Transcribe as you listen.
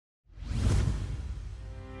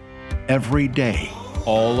Every day,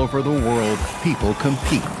 all over the world, people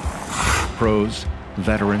compete. Pros,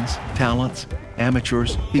 veterans, talents,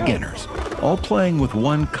 amateurs, beginners, all playing with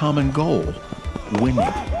one common goal: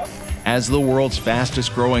 winning. As the world's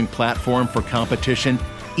fastest growing platform for competition,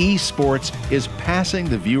 esports is passing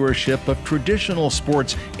the viewership of traditional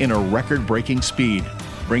sports in a record-breaking speed,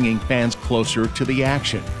 bringing fans closer to the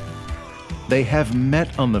action. They have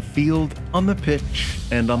met on the field, on the pitch,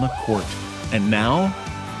 and on the court, and now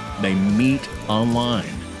they meet online.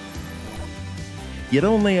 Yet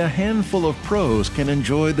only a handful of pros can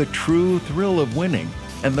enjoy the true thrill of winning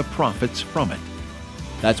and the profits from it.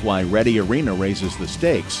 That's why RDY Arena raises the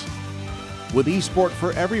stakes. With esport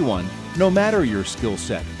for everyone, no matter your skill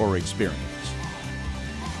set or experience.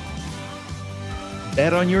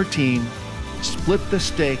 Bet on your team, split the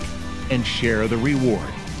stake, and share the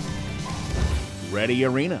reward. RDY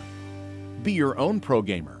Arena. Be your own pro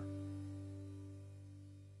gamer.